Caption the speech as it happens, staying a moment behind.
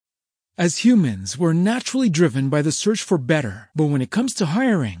As humans, we're naturally driven by the search for better. But when it comes to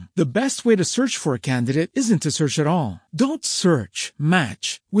hiring, the best way to search for a candidate isn't to search at all. Don't search,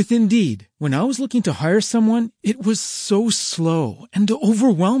 match with Indeed. When I was looking to hire someone, it was so slow and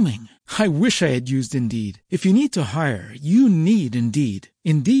overwhelming. I wish I had used Indeed. If you need to hire, you need Indeed.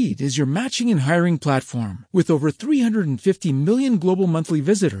 Indeed is your matching and hiring platform with over 350 million global monthly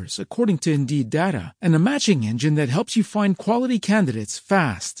visitors, according to Indeed data, and a matching engine that helps you find quality candidates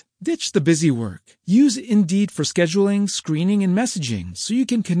fast. Ditch the busy work. Use Indeed for scheduling, screening, and messaging so you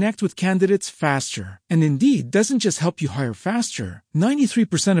can connect with candidates faster. And Indeed doesn't just help you hire faster.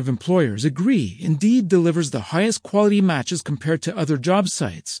 93% of employers agree Indeed delivers the highest quality matches compared to other job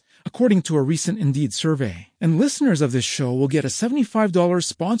sites, according to a recent Indeed survey. And listeners of this show will get a $75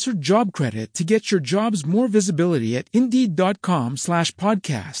 sponsored job credit to get your jobs more visibility at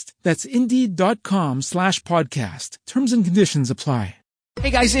Indeed.com/podcast. That's Indeed.com/podcast. Terms and conditions apply. Hey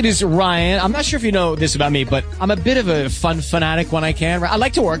guys, it is Ryan. I'm not sure if you know this about me, but I'm a bit of a fun fanatic when I can. I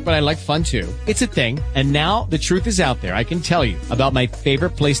like to work, but I like fun too. It's a thing. And now the truth is out there. I can tell you about my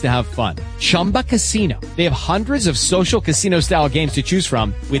favorite place to have fun. Chumba Casino. They have hundreds of social casino style games to choose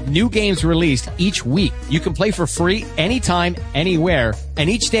from with new games released each week. You can play for free anytime, anywhere. And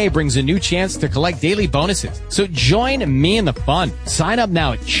each day brings a new chance to collect daily bonuses. So join me in the fun. Sign up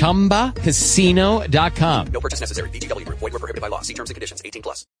now at ChumbaCasino.com. No purchase necessary. VGW Group. Void where prohibited by law. See terms and conditions.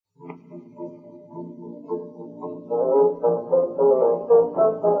 18+.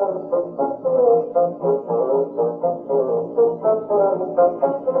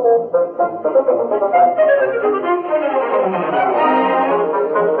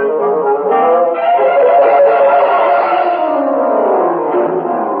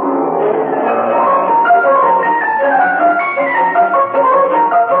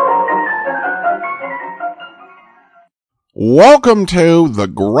 Welcome to the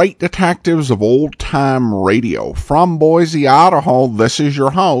Great Detectives of Old Time Radio. From Boise, Idaho, this is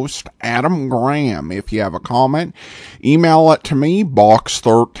your host, Adam Graham. If you have a comment, email it to me,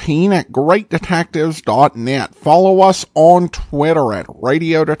 box13@greatdetectives.net. Follow us on Twitter at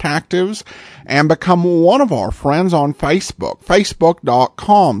Radio Detectives and become one of our friends on Facebook,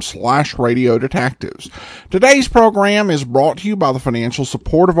 facebook.com/Radio Detectives. Today's program is brought to you by the financial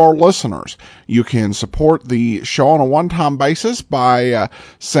support of our listeners. You can support the show on a one-time basis by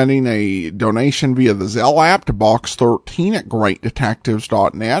sending a donation via the Zelle app to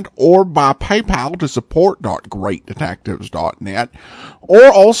box13@greatdetectives.net or by PayPal to support.greatdetectives.net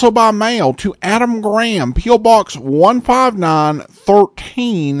or also by mail to Adam Graham, P.O. Box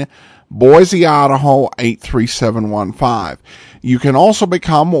 15913, Boise, Idaho 83715. You can also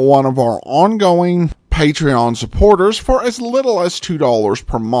become one of our ongoing Patreon supporters for as little as $2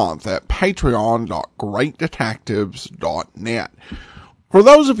 per month at patreon.greatdetectives.net. For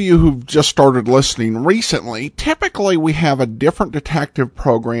those of you who've just started listening recently, typically we have a different detective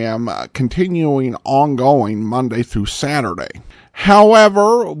program continuing ongoing Monday through Saturday.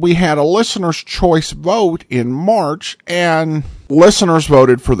 However, we had a listener's choice vote in March, and listeners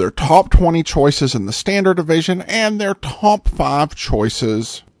voted for their top 20 choices in the standard division and their top 5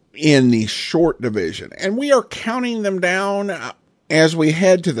 choices in the short division. And we are counting them down as we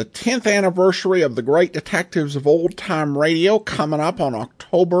head to the 10th anniversary of the Great Detectives of Old Time Radio coming up on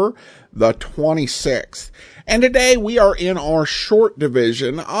October the 26th. And today we are in our short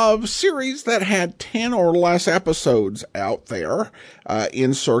division of series that had 10 or less episodes out there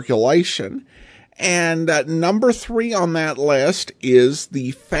in circulation. And number 3 on that list is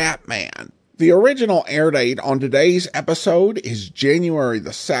The Fat Man. The original air date on today's episode is January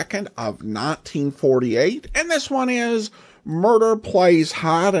the 2nd of 1948. And this one is Murder Plays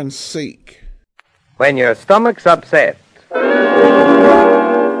Hide and Seek. When your stomach's upset,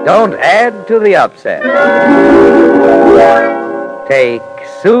 don't add to the upset. Take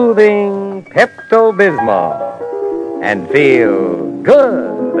soothing Pepto-Bismol and feel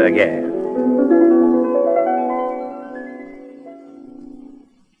good again.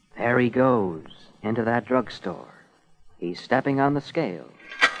 There he goes, into that drugstore. He's stepping on the scale.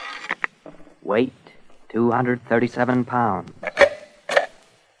 Weight, 237 pounds.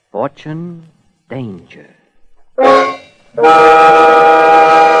 Fortune, danger.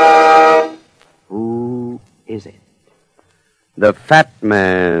 Who is it? The Fat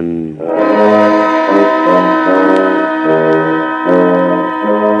Man.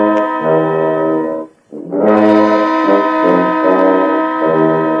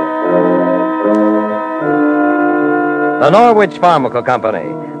 The Norwich Pharmaceutical Company,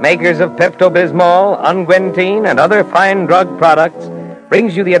 makers of Pepto-Bismol, Unguentine, and other fine drug products,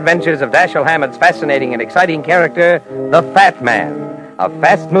 brings you the adventures of Dashiell Hammett's fascinating and exciting character, the Fat Man, a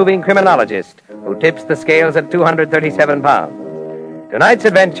fast-moving criminologist who tips the scales at 237 pounds. Tonight's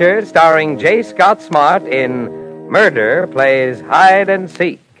adventure, starring J. Scott Smart in Murder, plays Hide and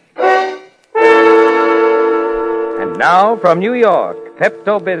Seek. And now, from New York,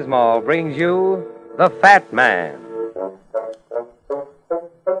 Pepto-Bismol brings you The Fat Man.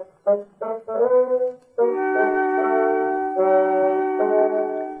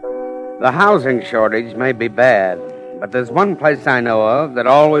 The housing shortage may be bad, but there's one place I know of that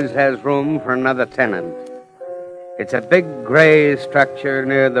always has room for another tenant. It's a big gray structure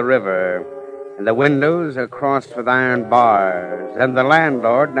near the river, and the windows are crossed with iron bars, and the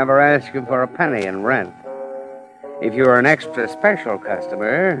landlord never asks you for a penny in rent. If you're an extra special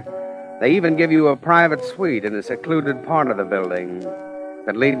customer, they even give you a private suite in a secluded part of the building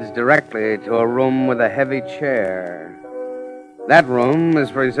that leads directly to a room with a heavy chair. That room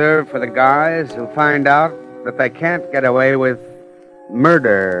is reserved for the guys who find out that they can't get away with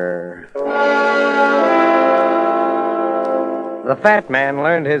murder. The fat man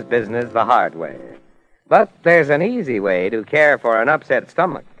learned his business the hard way. But there's an easy way to care for an upset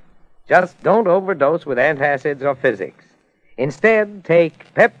stomach. Just don't overdose with antacids or physics. Instead,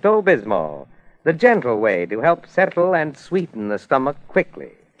 take Pepto-Bismol, the gentle way to help settle and sweeten the stomach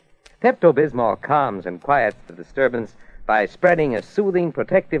quickly. Pepto-Bismol calms and quiets the disturbance by spreading a soothing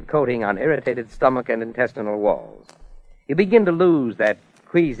protective coating on irritated stomach and intestinal walls. You begin to lose that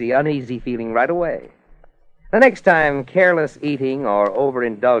queasy, uneasy feeling right away. The next time careless eating or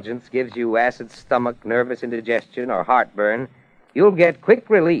overindulgence gives you acid stomach, nervous indigestion, or heartburn, you'll get quick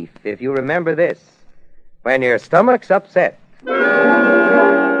relief if you remember this. When your stomach's upset,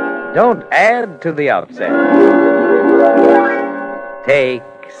 don't add to the upset. Take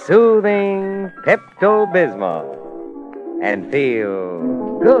soothing Pepto-Bismol and feel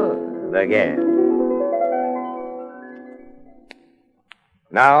good again.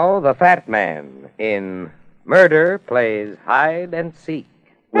 Now, the fat man in Murder plays Hide and Seek.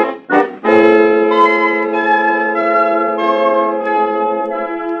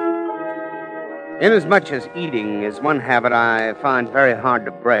 Inasmuch as eating is one habit I find very hard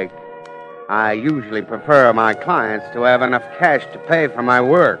to break, I usually prefer my clients to have enough cash to pay for my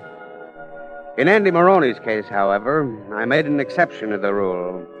work. In Andy Maroney's case, however, I made an exception to the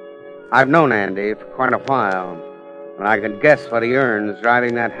rule. I've known Andy for quite a while, and I can guess what he earns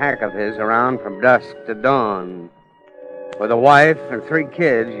driving that hack of his around from dusk to dawn. With a wife and 3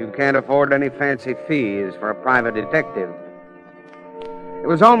 kids, you can't afford any fancy fees for a private detective. It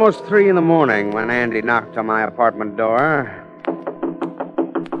was almost 3 in the morning when Andy knocked on my apartment door.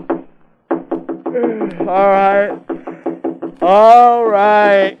 All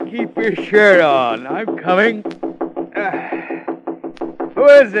right. Keep your shirt on. I'm coming. Who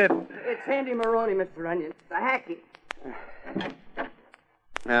is it? It's Andy Maroney, Mr. Onion. The hacky.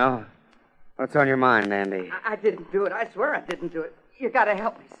 Well, what's on your mind, Andy? I didn't do it. I swear I didn't do it. You gotta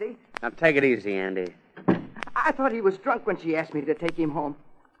help me, see? Now, take it easy, Andy. I thought he was drunk when she asked me to take him home.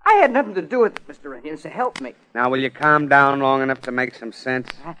 I had nothing to do with it, Mr. Onion, so help me. Now, will you calm down long enough to make some sense?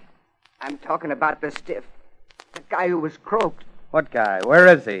 I'm talking about the stiff. The guy who was croaked. What guy? Where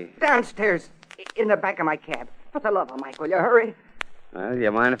is he? Downstairs, in the back of my cab. For the love of Mike, will you hurry? Well, do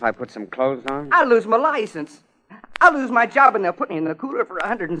you mind if I put some clothes on? I'll lose my license. I'll lose my job, and they'll put me in the cooler for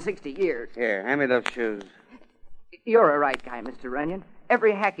 160 years. Here, hand me those shoes. You're a right guy, Mr. Runyon.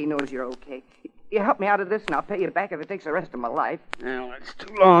 Every hacky knows you're okay. You help me out of this, and I'll pay you back if it takes the rest of my life. Well, it's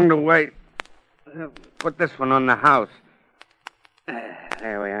too long to wait. Put this one on the house.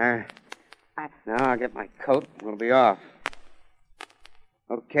 There we are. Now I'll get my coat. We'll be off.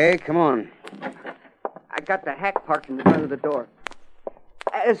 Okay, come on. I got the hack parked in the front of the door.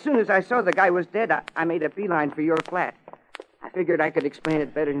 As soon as I saw the guy was dead, I made a beeline for your flat. I figured I could explain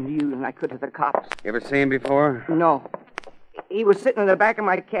it better to you than I could to the cops. You ever seen him before? No. He was sitting in the back of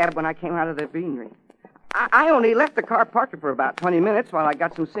my cab when I came out of the beanery. I only left the car parked for about 20 minutes while I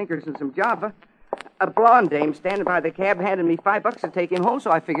got some sinkers and some Java. A blonde dame standing by the cab handed me $5 to take him home,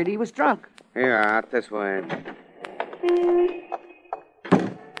 so I figured he was drunk. Here, out this way.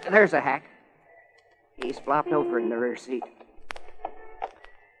 There's a hack. He's flopped over in the rear seat.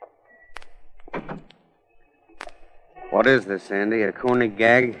 What is this, Andy? A corny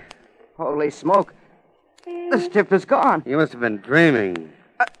gag? Holy smoke. The stiff is gone. You must have been dreaming.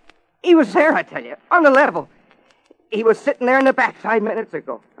 He was there, I tell you, on the level. He was sitting there in the back 5 minutes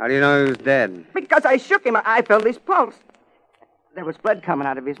ago. How do you know he was dead? Because I shook him. I felt his pulse. There was blood coming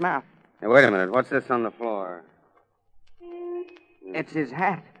out of his mouth. Hey, wait a minute. What's this on the floor? It's his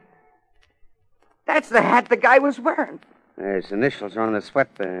hat. That's the hat the guy was wearing. His initials are on the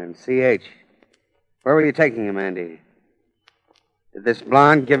sweatband, CH. Where were you taking him, Andy? Did this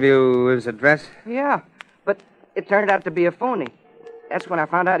blonde give you his address? Yeah, but it turned out to be a phony. That's when I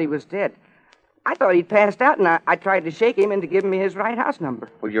found out he was dead. I thought he'd passed out, and I tried to shake him into giving me his right house number.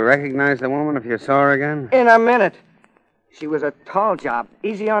 Would you recognize the woman if you saw her again? In a minute. She was a tall job,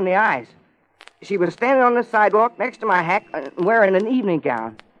 easy on the eyes. She was standing on the sidewalk next to my hack, wearing an evening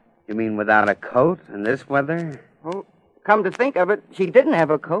gown. You mean without a coat in this weather? Oh, come to think of it, she didn't have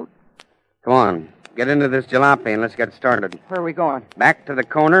a coat. Come on, get into this jalopy and let's get started. Where are we going? Back to the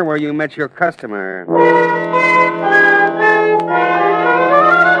corner where you met your customer.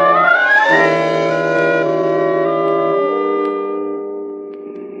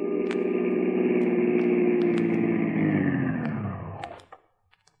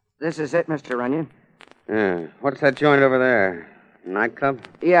 This is it, Mr. Runyon. Yeah. What's that joint over there? Nightclub?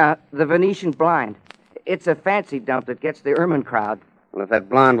 Yeah, the Venetian Blind. It's a fancy dump that gets the ermine crowd. Well, if that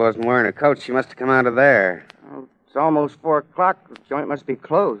blonde wasn't wearing a coat, she must have come out of there. Oh, it's almost 4 o'clock. The joint must be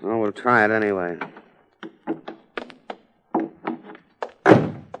closed. Well, we'll try it anyway.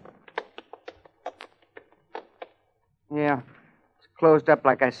 Yeah, it's closed up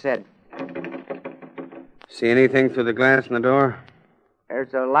like I said. See anything through the glass in the door?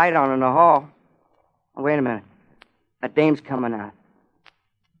 There's a light on in the hall. Oh, wait a minute. That dame's coming out.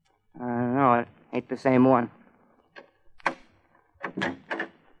 No, it ain't the same one.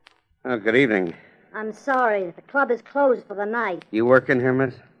 Oh, good evening. I'm sorry. The club is closed for the night. You working here,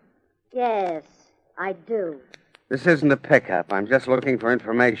 miss? Yes, I do. This isn't a pickup. I'm just looking for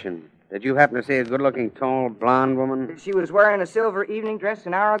information. Did you happen to see a good-looking, tall, blonde woman? She was wearing a silver evening dress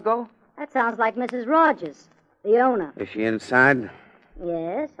an hour ago? That sounds like Mrs. Rogers, the owner. Is she inside?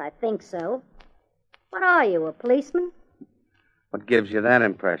 Yes, I think so. What are you, a policeman? What gives you that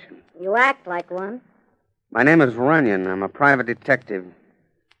impression? You act like one. My name is Runyon. I'm a private detective.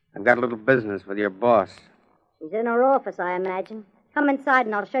 I've got a little business with your boss. She's in her office, I imagine. Come inside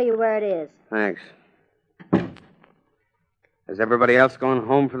and I'll show you where it is. Thanks. Is everybody else going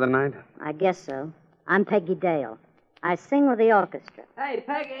home for the night? I guess so. I'm Peggy Dale. I sing with the orchestra. Hey,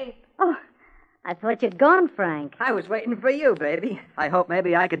 Peggy. Oh, I thought you'd gone, Frank. I was waiting for you, baby. I hope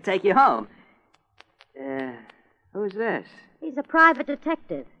maybe I could take you home. Who's this? He's a private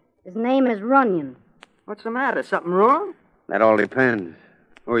detective. His name is Runyon. What's the matter? Something wrong? That all depends.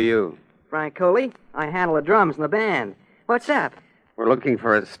 Who are you? Frank Coley. I handle the drums in the band. What's up? We're looking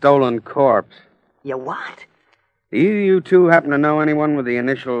for a stolen corpse. You what? Do you two happen to know anyone with the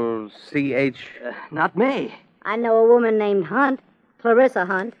initials C.H.? Not me. I know a woman named Hunt, Clarissa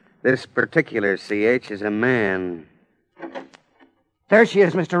Hunt. This particular C.H. is a man. There she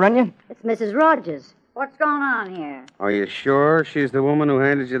is, Mr. Runyon. It's Mrs. Rogers. What's going on here? Are you sure she's the woman who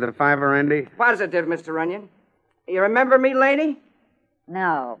handed you the $5, Andy? Positive, Mr. Runyon. You remember me, lady?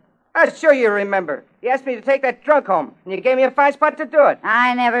 No. I'm sure you remember. You asked me to take that drunk home, and you gave me a fine spot to do it.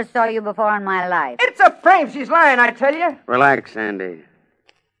 I never saw you before in my life. It's a frame. She's lying, I tell you. Relax, Andy.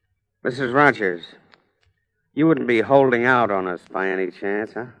 Mrs. Rogers, you wouldn't be holding out on us by any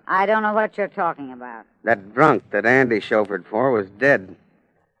chance, huh? I don't know what you're talking about. That drunk that Andy chauffeured for was dead.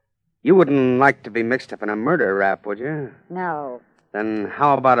 You wouldn't like to be mixed up in a murder rap, would you? No. Then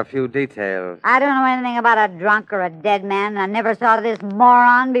how about a few details? I don't know anything about a drunk or a dead man, and I never saw this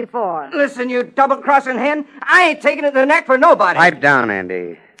moron before. Listen, you double-crossing hen. I ain't taking it to the neck for nobody. Pipe down,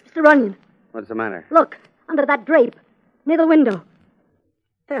 Andy. Mr. Runyon. What's the matter? Look, under that drape, near the window.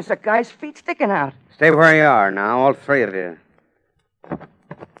 There's a guy's feet sticking out. Stay where you are now, all three of you.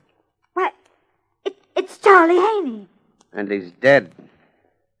 Why, it's Charlie Haney. And he's dead.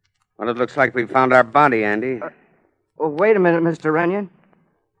 Well, it looks like we found our body, Andy. Wait a minute, Mr. Runyon.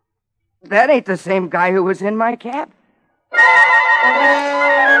 That ain't the same guy who was in my cab.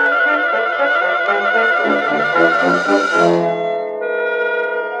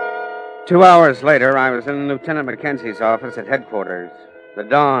 2 hours later, I was in Lieutenant Mackenzie's office at headquarters. The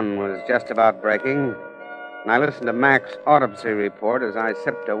dawn was just about breaking, and I listened to Mac's autopsy report as I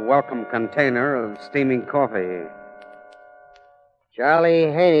sipped a welcome container of steaming coffee.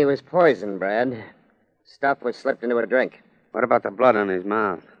 Charlie Haney was poisoned, Brad. Stuff was slipped into a drink. What about the blood on his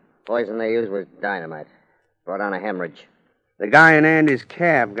mouth? Poison they used was dynamite. Brought on a hemorrhage. The guy in Andy's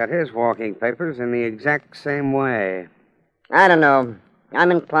cab got his walking papers in the exact same way. I don't know.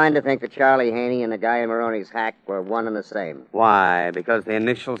 I'm inclined to think that Charlie Haney and the guy in Maroney's hack were one and the same. Why? Because the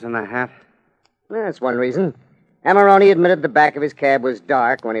initials in the hat? That's one reason. Maroney admitted the back of his cab was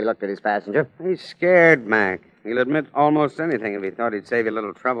dark when he looked at his passenger. He's scared, Mac. He'll admit almost anything if he thought he'd save you a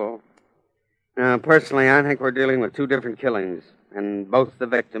little trouble. Now, personally, I think we're dealing with two different killings. and both the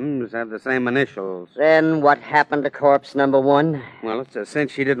victims have the same initials. Then what happened to corpse number 1? Well, it's a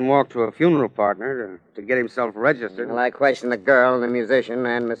cinch he didn't walk to a funeral partner to get himself registered. Well, I questioned the girl, the musician,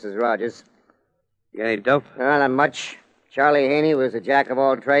 and Mrs. Rogers. You got any dope? Not much. Charlie Haney was a jack of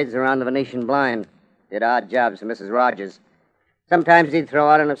all trades around the Venetian blind. Did odd jobs for Mrs. Rogers. Sometimes he'd throw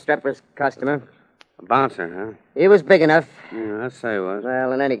out an obstreperous customer. A bouncer, huh? He was big enough. Yeah, I'd say he was.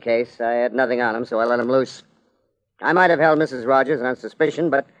 Well, in any case, I had nothing on him, so I let him loose. I might have held Mrs. Rogers on suspicion,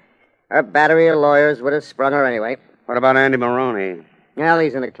 but her battery of lawyers would have sprung her anyway. What about Andy Maroney? Well,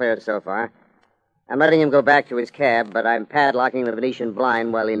 he's in the clear so far. I'm letting him go back to his cab, but I'm padlocking the Venetian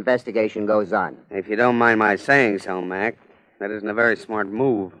blind while the investigation goes on. If you don't mind my saying so, Mac, that isn't a very smart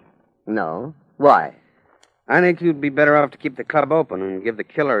move. No? Why? I think you'd be better off to keep the club open and give the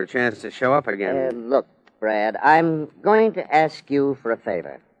killer a chance to show up again. Look, Brad, I'm going to ask you for a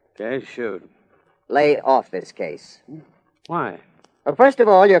favor. Okay, shoot. Lay off this case. Why? Well, first of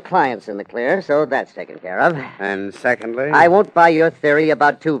all, your client's in the clear, so that's taken care of. And secondly? I won't buy your theory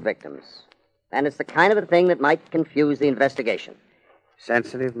about 2 victims. And it's the kind of a thing that might confuse the investigation.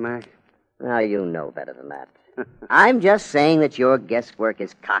 Sensitive, Mac? Now, you know better than that. I'm just saying that your guesswork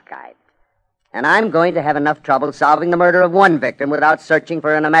is cockeyed. And I'm going to have enough trouble solving the murder of 1 victim without searching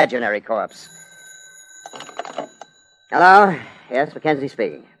for an imaginary corpse. Hello? Yes, Mackenzie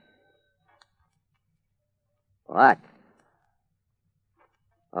speaking. What?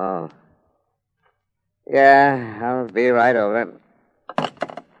 Oh. Yeah, I'll be right over.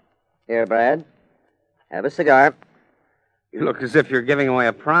 Here, Brad. Have a cigar. You look as if you're giving away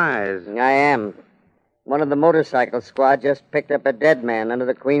a prize. I am. One of the motorcycle squad just picked up a dead man under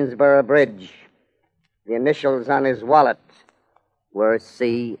the Queensboro Bridge. The initials on his wallet were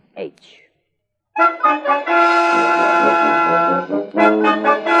C.H.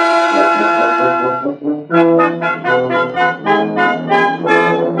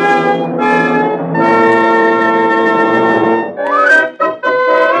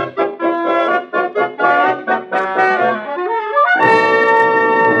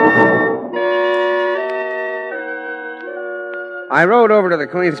 I rode over to the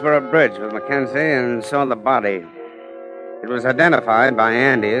Queensboro Bridge with Mackenzie and saw the body. It was identified by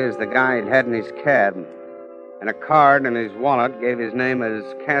Andy as the guy he'd had in his cab, and a card in his wallet gave his name as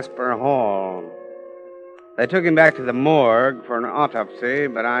Casper Hall. They took him back to the morgue for an autopsy,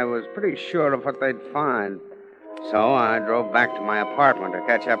 but I was pretty sure of what they'd find. So I drove back to my apartment to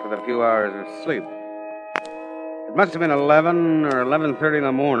catch up with a few hours of sleep. It must have been 11 or 11:30 in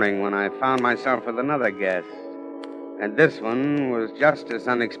the morning when I found myself with another guest. And this one was just as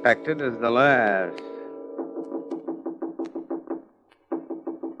unexpected as the last.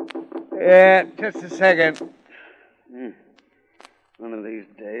 Yeah, just a second. One of these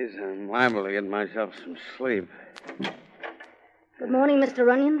days, I'm liable to get myself some sleep. Good morning, Mr.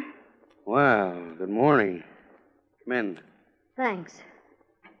 Runyon. Well, good morning. Come in. Thanks.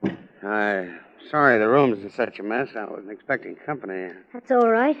 Sorry the room's in such a mess. I wasn't expecting company. That's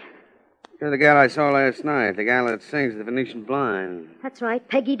all right. You're the gal I saw last night, the gal that sings the Venetian blind. That's right,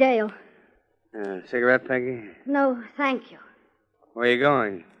 Peggy Dale. Cigarette, Peggy? No, thank you. Where are you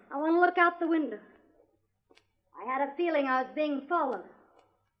going? I want to look out the window. I had a feeling I was being followed.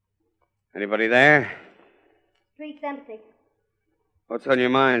 Anybody there? Street's empty. What's on your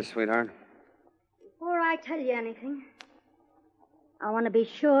mind, sweetheart? Before I tell you anything, I want to be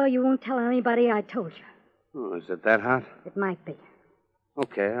sure you won't tell anybody I told you. Oh, is it that hot? It might be.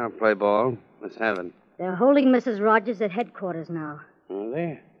 Okay, I'll play ball. Let's have it. They're holding Mrs. Rogers at headquarters now. Are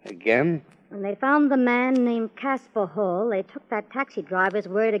they? Again? When they found the man named Casper Hall, they took that taxi driver's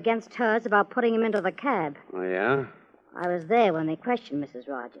word against hers about putting him into the cab. Oh, yeah? I was there when they questioned Mrs.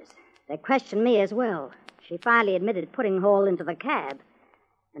 Rogers. They questioned me as well. She finally admitted putting Hall into the cab.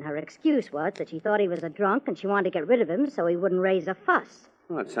 And her excuse was that she thought he was a drunk and she wanted to get rid of him so he wouldn't raise a fuss.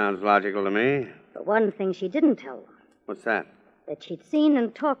 Well, that sounds logical to me. But one thing she didn't tell them. What's that? That she'd seen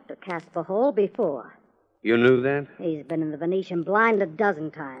and talked to Casper Hall before. You knew that? He's been in the Venetian blind a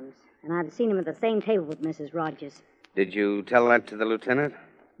dozen times. And I'd seen him at the same table with Mrs. Rogers. Did you tell that to the lieutenant?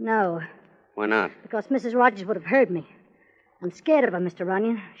 No. Why not? Because Mrs. Rogers would have heard me. I'm scared of her, Mr.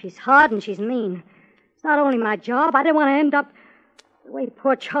 Runyon. She's hard and she's mean. It's not only my job. I didn't want to end up the way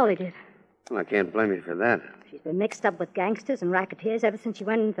poor Charlie did. Well, I can't blame you for that. She's been mixed up with gangsters and racketeers ever since she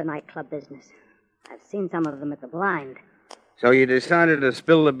went into the nightclub business. I've seen some of them at the blind. So you decided to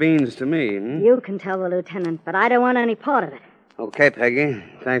spill the beans to me, hmm? You can tell the lieutenant, but I don't want any part of it. Okay, Peggy.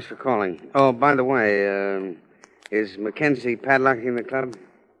 Thanks for calling. Oh, by the way, is Mackenzie padlocking the club?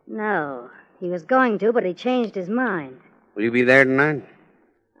 No. He was going to, but he changed his mind. Will you be there tonight?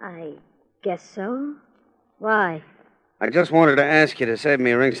 I guess so. Why? I just wanted to ask you to save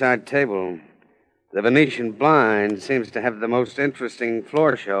me a ringside table. The Venetian Blind seems to have the most interesting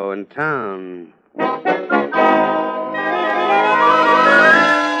floor show in town.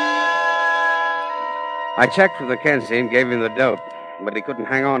 I checked with Mackenzie and gave him the dope, but he couldn't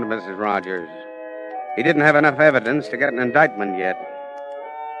hang on to Mrs. Rogers. He didn't have enough evidence to get an indictment yet.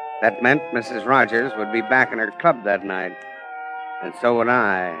 That meant Mrs. Rogers would be back in her club that night, and so would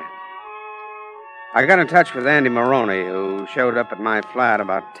I. I got in touch with Andy Maroney, who showed up at my flat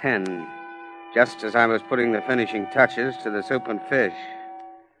about 10, just as I was putting the finishing touches to the soup and fish.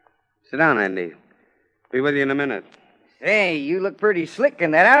 Sit down, Andy. Be with you in a minute. Say, you look pretty slick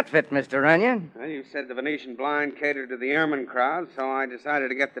in that outfit, Mr. Runyon. Well, you said the Venetian Blind catered to the airman crowd, so I decided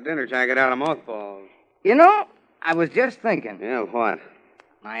to get the dinner jacket out of mothballs. You know, I was just thinking. Yeah, what?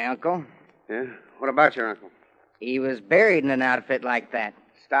 My uncle. Yeah? What about your uncle? He was buried in an outfit like that.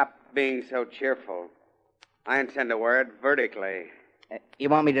 Stop being so cheerful. I intend to wear it vertically. You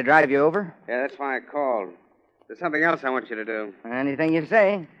want me to drive you over? Yeah, that's why I called. There's something else I want you to do. Anything you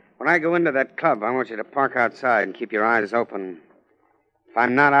say. When I go into that club, I want you to park outside and keep your eyes open. If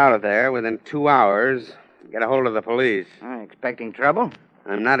I'm not out of there within 2 hours, get a hold of the police. Expecting trouble?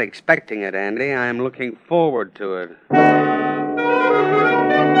 I'm not expecting it, Andy. I'm looking forward to it.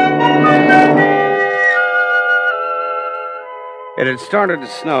 It had started to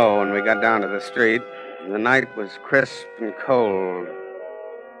snow when we got down to the street. The night was crisp and cold.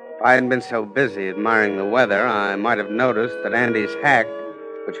 If I hadn't been so busy admiring the weather, I might have noticed that Andy's hack,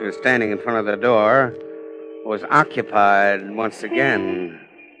 which was standing in front of the door, was occupied once again.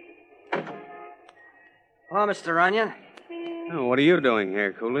 Hello, Mr. Runyon. Oh, what are you doing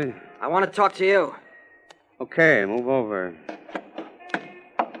here, Cooley? I want to talk to you. Okay, move over.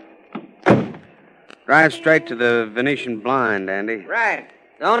 Drive straight to the Venetian Blind, Andy. Right.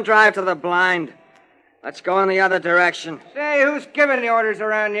 Don't drive to the Blind. Let's go in the other direction. Say, who's giving the orders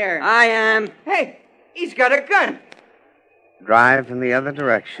around here? I am. Hey, he's got a gun. Drive in the other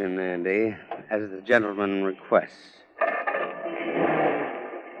direction, Andy, as the gentleman requests.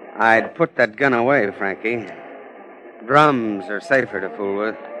 I'd put that gun away, Frankie. Drums are safer to fool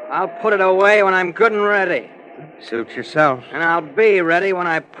with. I'll put it away when I'm good and ready. Suit yourself. And I'll be ready when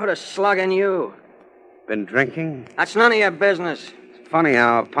I put a slug in you. Been drinking? That's none of your business. It's funny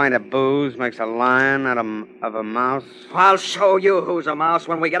how a pint of booze makes a lion out of a mouse. I'll show you who's a mouse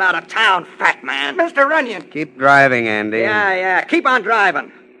when we get out of town, fat man. Mr. Runyon. Keep driving, Andy. Yeah. Keep on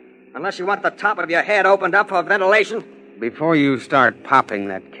driving. Unless you want the top of your head opened up for ventilation. Before you start popping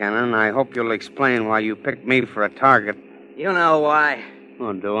that cannon, I hope you'll explain why you picked me for a target. You know why.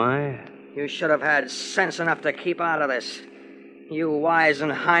 Oh, do I? You should have had sense enough to keep out of this. You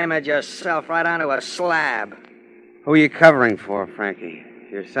Weisenheimed yourself right onto a slab. Who are you covering for, Frankie?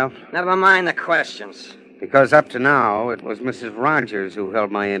 Yourself? Never mind the questions. Because up to now, it was Mrs. Rogers who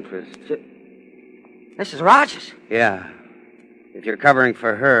held my interest. Mrs. Rogers? Yeah. If you're covering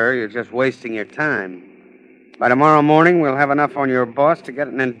for her, you're just wasting your time. By tomorrow morning, we'll have enough on your boss to get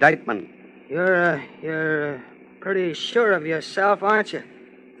an indictment. You're pretty sure of yourself, aren't you?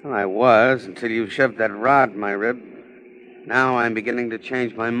 Well, I was, until you shoved that rod in my rib. Now I'm beginning to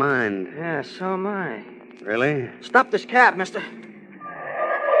change my mind. Yeah, so am I. Really? Stop this cab, mister.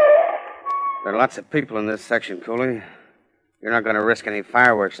 There are lots of people in this section, Cooley. You're not going to risk any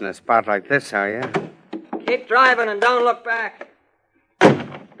fireworks in a spot like this, are you? Keep driving and don't look back.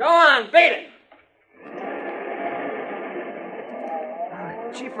 Go on, beat it.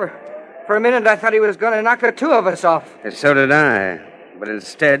 Gee, for a minute I thought he was going to knock the two of us off. And so did I. But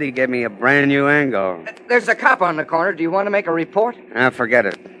instead, he gave me a brand new angle. There's a cop on the corner. Do you want to make a report? Forget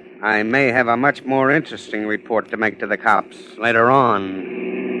it. I may have a much more interesting report to make to the cops later on.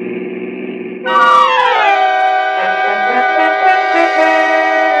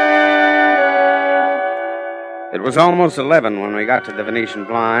 It was almost 11 when we got to the Venetian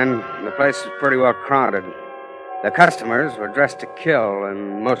Blind. The place was pretty well crowded. The customers were dressed to kill,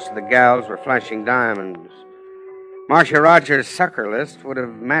 and most of the gals were flashing diamonds. Marcia Rogers' sucker list would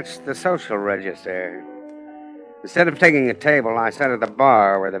have matched the social register. Instead of taking a table, I sat at the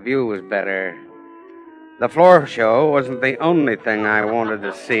bar where the view was better. The floor show wasn't the only thing I wanted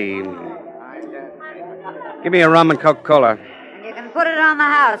to see. Give me a rum and Coca-Cola. And you can put it on the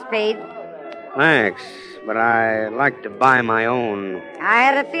house, Pete. Thanks, but I like to buy my own. I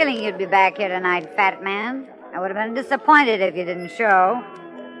had a feeling you'd be back here tonight, fat man. I would have been disappointed if you didn't show.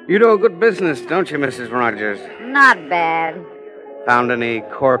 You do a good business, don't you, Mrs. Rogers? Not bad. Found any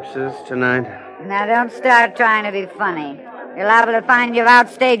corpses tonight? Now, don't start trying to be funny. You're liable to find you've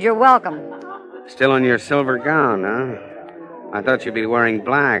outstayed your welcome. Still in your silver gown, huh? I thought you'd be wearing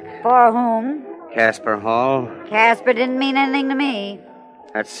black. For whom? Casper Hall? Casper didn't mean anything to me.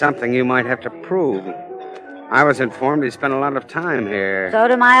 That's something you might have to prove. I was informed he spent a lot of time here. So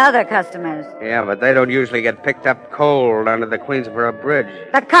do my other customers. Yeah, but they don't usually get picked up cold under the Queensboro Bridge.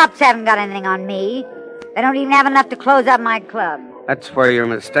 The cops haven't got anything on me. They don't even have enough to close up my club. That's where you're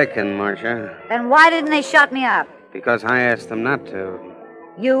mistaken, Marcia. Then why didn't they shut me up? Because I asked them not to.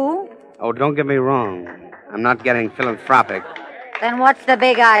 You? Oh, don't get me wrong. I'm not getting philanthropic. Then what's the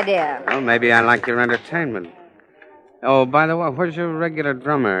big idea? Well, maybe I like your entertainment. Oh, by the way, where's your regular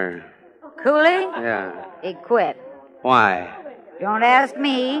drummer? Cooley? Yeah. He quit. Why? Don't ask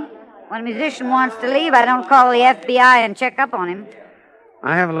me. When a musician wants to leave, I don't call the FBI and check up on him.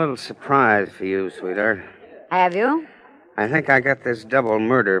 I have a little surprise for you, sweetheart. Have you? I think I got this double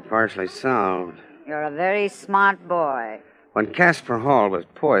murder partially solved. You're a very smart boy. When Casper Hall was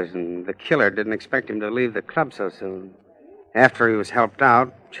poisoned, the killer didn't expect him to leave the club so soon. After he was helped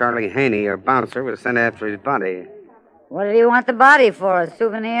out, Charlie Haney, our bouncer, was sent after his body. What did he want the body for, a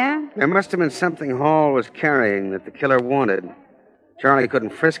souvenir? There must have been something Hall was carrying that the killer wanted. Charlie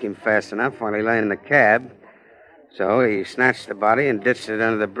couldn't frisk him fast enough while he lay in the cab, so he snatched the body and ditched it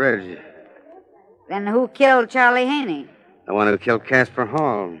under the bridge. Then who killed Charlie Haney? The one who killed Casper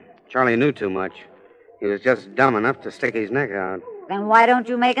Hall. Charlie knew too much. He was just dumb enough to stick his neck out. Then why don't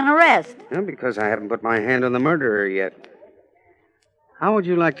you make an arrest? Well, because I haven't put my hand on the murderer yet. How would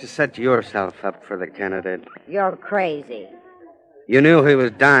you like to set yourself up for the candidate? You're crazy. You knew he was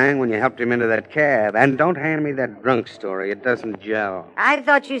dying when you helped him into that cab. And don't hand me that drunk story. It doesn't gel. I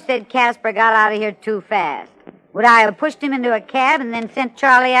thought you said Casper got out of here too fast. Would I have pushed him into a cab and then sent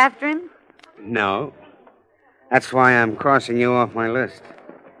Charlie after him? No. That's why I'm crossing you off my list.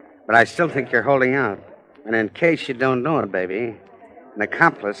 But I still think you're holding out. And in case you don't know it, baby, an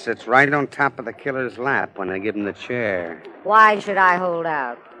accomplice sits right on top of the killer's lap when they give him the chair. Why should I hold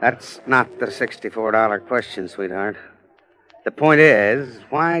out? That's not the $64 question, sweetheart. The point is,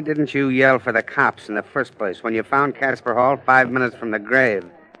 why didn't you yell for the cops in the first place when you found Casper Hall 5 minutes from the grave?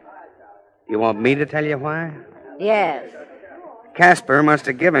 You want me to tell you why? Yes. Casper must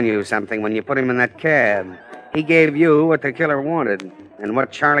have given you something when you put him in that cab. He gave you what the killer wanted and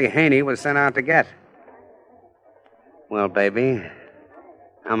what Charlie Haney was sent out to get. Well, baby,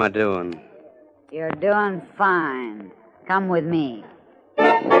 how am I doing? You're doing fine. Come with me.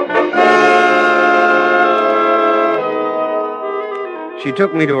 She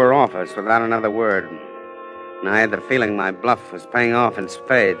took me to her office without another word, and I had the feeling my bluff was paying off in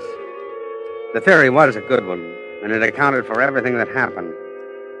spades. The theory was a good one, and it accounted for everything that happened.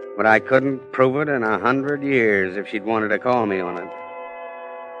 But I couldn't prove it in 100 years if she'd wanted to call me on it.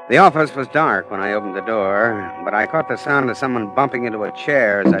 The office was dark when I opened the door, but I caught the sound of someone bumping into a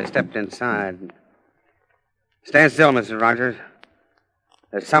chair as I stepped inside. Stand still, Mrs. Rogers.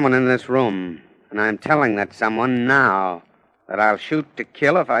 There's someone in this room, and I'm telling that someone now that I'll shoot to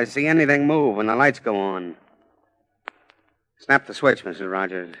kill if I see anything move when the lights go on. Snap the switch, Mrs.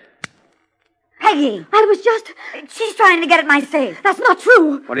 Rogers. Peggy! I was just... She's trying to get at my safe. That's not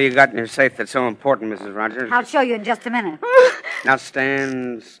true. What do you got in your safe that's so important, Mrs. Rogers? I'll show you in just a minute. Now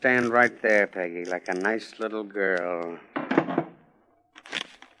stand right there, Peggy, like a nice little girl.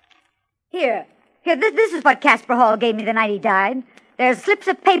 Here, this is what Casper Hall gave me the night he died. There's slips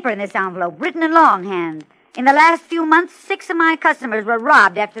of paper in this envelope, written in longhand. In the last few months, 6 of my customers were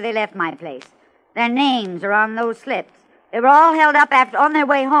robbed after they left my place. Their names are on those slips. They were all held up on their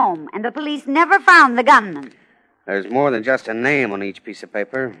way home, and the police never found the gunman. There's more than just a name on each piece of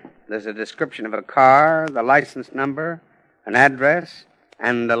paper. There's a description of a car, the license number, an address,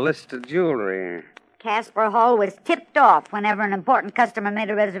 and a list of jewelry. Casper Hall was tipped off whenever an important customer made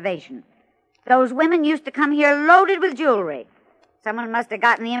a reservation. Those women used to come here loaded with jewelry. Someone must have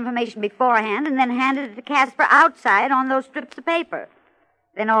gotten the information beforehand and then handed it to Casper outside on those strips of paper.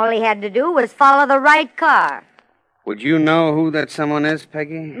 Then all he had to do was follow the right car. Would you know who that someone is,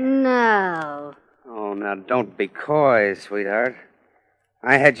 Peggy? No. Oh, now don't be coy, sweetheart.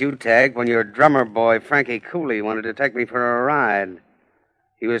 I had you tagged when your drummer boy, Frankie Cooley, wanted to take me for a ride.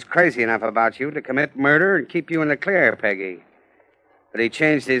 He was crazy enough about you to commit murder and keep you in the clear, Peggy. But he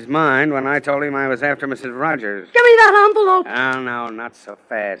changed his mind when I told him I was after Mrs. Rogers. Give me that envelope. Oh, no, not so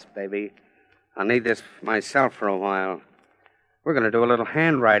fast, baby. I'll need this myself for a while. We're going to do a little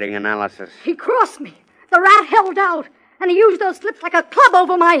handwriting analysis. He crossed me. The rat held out, and he used those slips like a club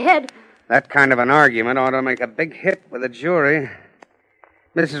over my head. That kind of an argument ought to make a big hit with the jury.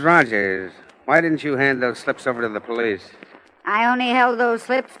 Mrs. Rogers, why didn't you hand those slips over to the police? I only held those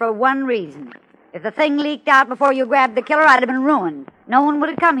slips for one reason. If the thing leaked out before you grabbed the killer, I'd have been ruined. No one would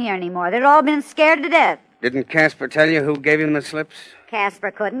have come here anymore. They'd all been scared to death. Didn't Casper tell you who gave him the slips?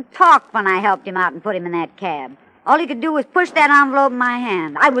 Casper couldn't talk when I helped him out and put him in that cab. All he could do was push that envelope in my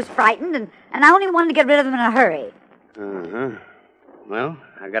hand. I was frightened, and I only wanted to get rid of him in a hurry. Uh-huh. Well,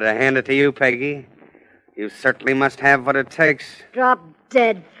 I gotta hand it to you, Peggy. You certainly must have what it takes. Drop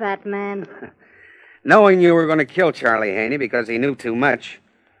dead, fat man. Knowing you were going to kill Charlie Haney because he knew too much,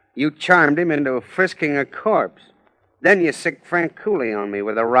 you charmed him into frisking a corpse. Then you sicked Frank Cooley on me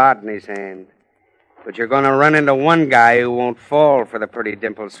with a rod in his hand. But you're going to run into one guy who won't fall for the pretty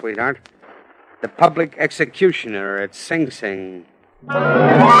dimpled sweetheart. The public executioner at Sing Sing. The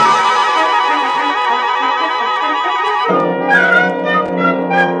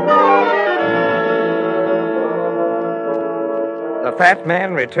Fat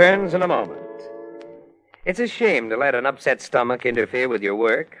Man returns in a moment. It's a shame to let an upset stomach interfere with your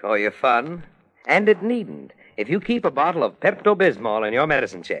work or your fun. And it needn't if you keep a bottle of Pepto-Bismol in your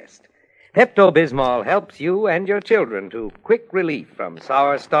medicine chest. Pepto-Bismol helps you and your children to quick relief from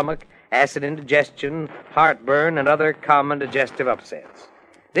sour stomach, acid indigestion, heartburn, and other common digestive upsets.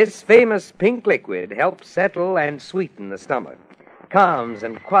 This famous pink liquid helps settle and sweeten the stomach, calms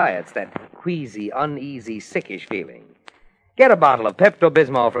and quiets that queasy, uneasy, sickish feeling. Get a bottle of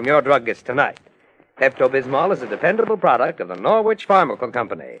Pepto-Bismol from your druggist tonight. Pepto-Bismol is a dependable product of the Norwich Pharmaceutical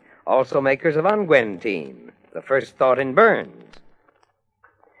Company, also makers of Unguentine, the first thought in burns.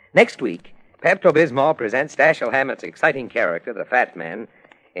 Next week, Pepto-Bismol presents Dashiell Hammett's exciting character, the Fat Man,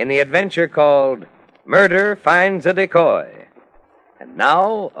 in the adventure called Murder Finds a Decoy. And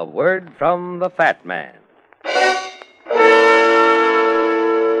now, a word from the Fat Man.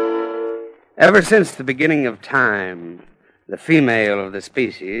 Ever since the beginning of time, the female of the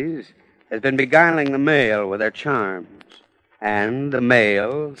species has been beguiling the male with her charms. And the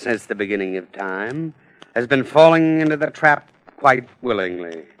male, since the beginning of time, has been falling into the trap quite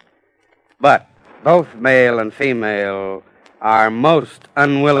willingly. But both male and female are most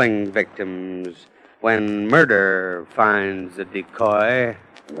unwilling victims when murder finds a decoy.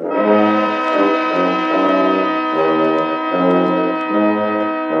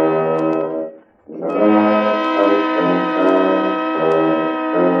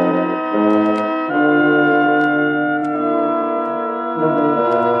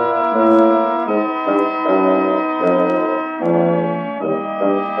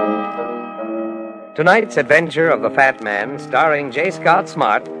 Tonight's adventure of the Fat Man, starring J. Scott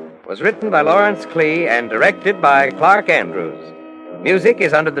Smart, was written by Lawrence Klee and directed by Clark Andrews. Music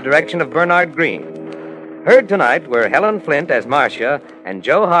is under the direction of Bernard Green. Heard tonight were Helen Flint as Marcia and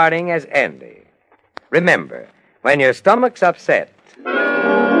Joe Harding as Andy. Remember, when your stomach's upset,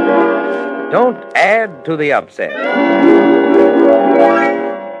 don't add to the upset.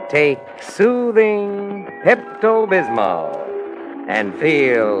 Take soothing Pepto-Bismol and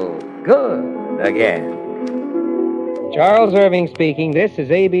feel good again. Charles Irving speaking. This is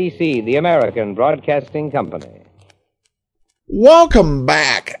ABC, the American Broadcasting Company. Welcome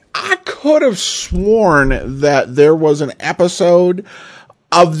back. I could have sworn that there was an episode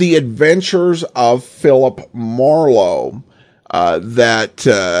of The Adventures of Philip Marlowe that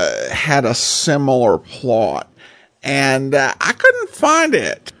had a similar plot, and I couldn't find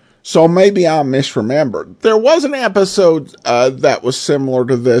it. So maybe I misremembered. There was an episode that was similar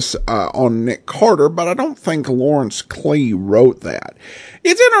to this on Nick Carter, but I don't think Lawrence Klee wrote that.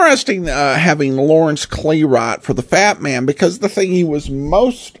 It's interesting having Lawrence Klee write for the Fat Man, because the thing he was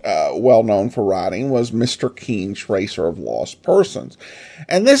most well known for writing was Mr. Keen's Tracer of Lost Persons.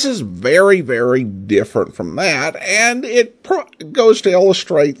 And this is very, very different from that, and it goes to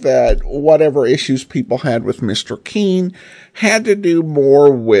illustrate that whatever issues people had with Mr. Keen had to do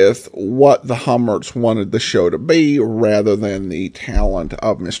more with what the Hummerts wanted the show to be rather than the talent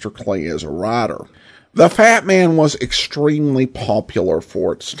of Mr. Klee as a writer. The Fat Man was extremely popular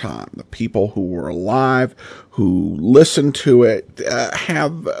for its time. The people who were alive, who listened to it,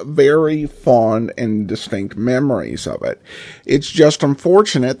 have very fond and distinct memories of it. It's just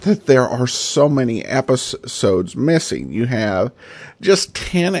unfortunate that there are so many episodes missing. You have just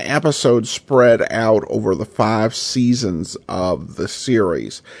 10 episodes spread out over the 5 seasons of the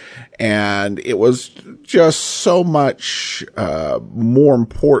series. And it was just so much more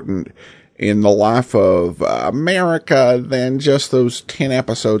important in the life of America than just those 10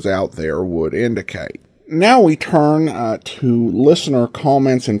 episodes out there would indicate. Now we turn to listener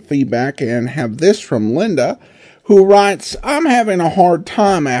comments and feedback, and have this from Linda, who writes, I'm having a hard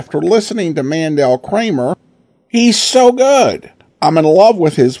time after listening to Mandel Kramer. He's so good. I'm in love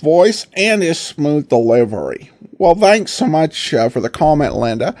with his voice and his smooth delivery. Well, thanks so much for the comment,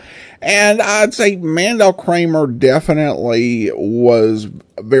 Linda. And I'd say Mandel Kramer definitely was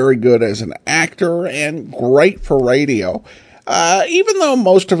very good as an actor and great for radio. Even though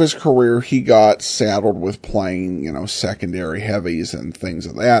most of his career he got saddled with playing, secondary heavies and things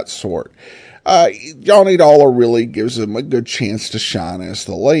of that sort, Johnny Dollar really gives him a good chance to shine as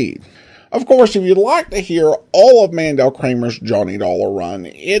the lead. Of course, if you'd like to hear all of Mandel Kramer's Johnny Dollar run,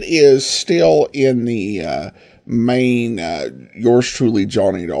 it is still in the main Yours Truly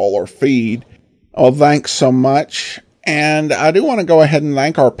Johnny Dollar feed. Oh, thanks so much. And I do want to go ahead and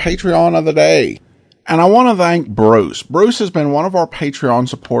thank our Patreon of the day. And I want to thank Bruce. Bruce has been one of our Patreon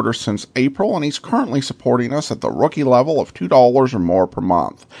supporters since April, and he's currently supporting us at the rookie level of $2 or more per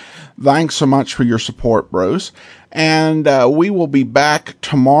month. Thanks so much for your support, Bruce. And we will be back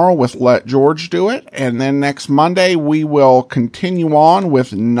tomorrow with Let George Do It. And then next Monday, we will continue on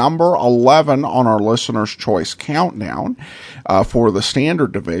with number 11 on our Listener's Choice Countdown for the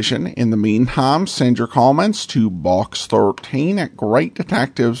Standard Division. In the meantime, send your comments to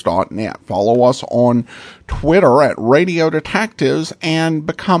box13@greatdetectives.net. Follow us on Twitter at Radio Detectives and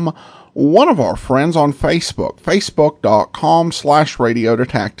become one of our friends on Facebook, facebook.com/Radio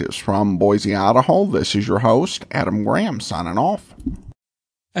Detectives. From Boise, Idaho, this is your host, Adam Graham, signing off.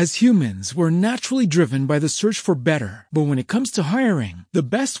 As humans, we're naturally driven by the search for better. But when it comes to hiring, the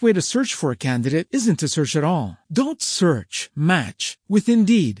best way to search for a candidate isn't to search at all. Don't search, match with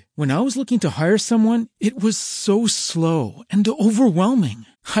Indeed. When I was looking to hire someone, it was so slow and overwhelming.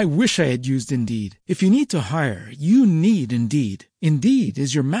 I wish I had used Indeed. If you need to hire, you need Indeed. Indeed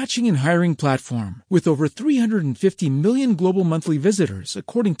is your matching and hiring platform with over 350 million global monthly visitors,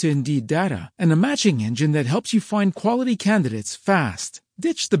 according to Indeed data, and a matching engine that helps you find quality candidates fast.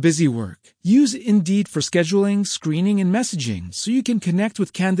 Ditch the busy work. Use Indeed for scheduling, screening, and messaging so you can connect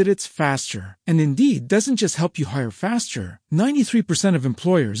with candidates faster. And Indeed doesn't just help you hire faster. 93% of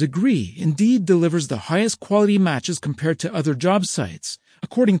employers agree Indeed delivers the highest quality matches compared to other job sites,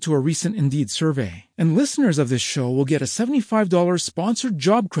 according to a recent Indeed survey. And listeners of this show will get a $75 sponsored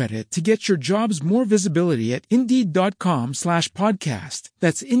job credit to get your jobs more visibility at Indeed.com/podcast.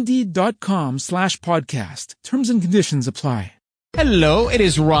 That's Indeed.com/podcast. Terms and conditions apply. Hello, it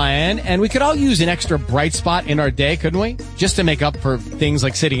is Ryan, and we could all use an extra bright spot in our day, couldn't we? Just to make up for things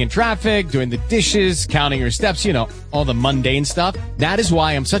like sitting in traffic, doing the dishes, counting your steps, all the mundane stuff. That is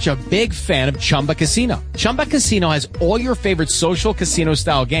why I'm such a big fan of Chumba Casino. Chumba Casino has all your favorite social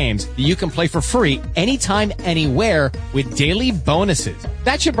casino-style games that you can play for free anytime, anywhere with daily bonuses.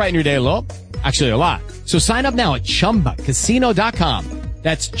 That should brighten your day a little. Actually, a lot. So sign up now at ChumbaCasino.com.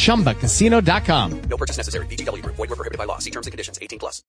 That's ChumbaCasino.com. No purchase necessary. VGW Group. Void where prohibited by law. See terms and conditions. 18+.